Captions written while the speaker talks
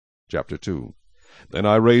Chapter 2. Then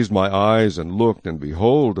I raised my eyes and looked, and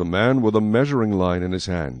behold, a man with a measuring line in his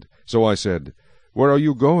hand. So I said, Where are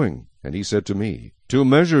you going? And he said to me, To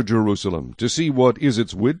measure Jerusalem, to see what is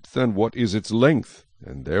its width and what is its length.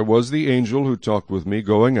 And there was the angel who talked with me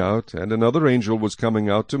going out, and another angel was coming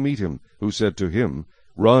out to meet him, who said to him,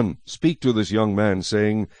 Run, speak to this young man,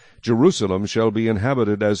 saying, Jerusalem shall be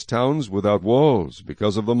inhabited as towns without walls,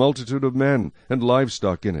 because of the multitude of men and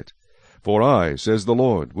livestock in it. For I, says the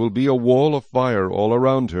Lord, will be a wall of fire all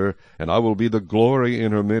around her, and I will be the glory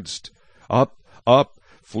in her midst. Up, up,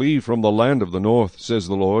 flee from the land of the north, says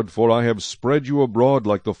the Lord, for I have spread you abroad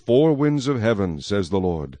like the four winds of heaven, says the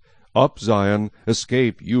Lord. Up, Zion,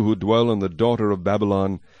 escape, you who dwell in the daughter of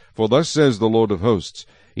Babylon. For thus says the Lord of hosts,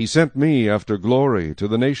 He sent me after glory to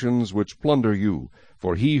the nations which plunder you.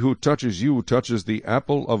 For he who touches you touches the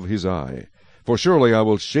apple of his eye. For surely I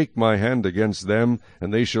will shake my hand against them,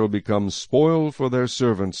 and they shall become spoil for their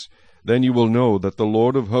servants. Then you will know that the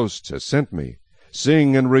Lord of hosts has sent me.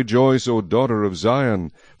 Sing and rejoice, O daughter of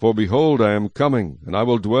Zion, for behold, I am coming, and I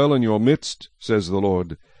will dwell in your midst, says the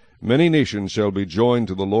Lord. Many nations shall be joined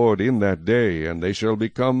to the Lord in that day, and they shall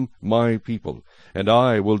become my people, and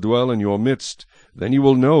I will dwell in your midst. Then you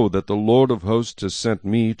will know that the Lord of hosts has sent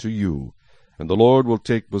me to you. And the Lord will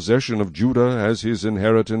take possession of Judah as his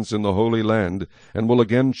inheritance in the Holy Land, and will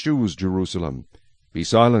again choose Jerusalem. Be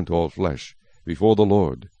silent, all flesh, before the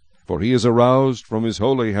Lord, for he is aroused from his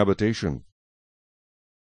holy habitation.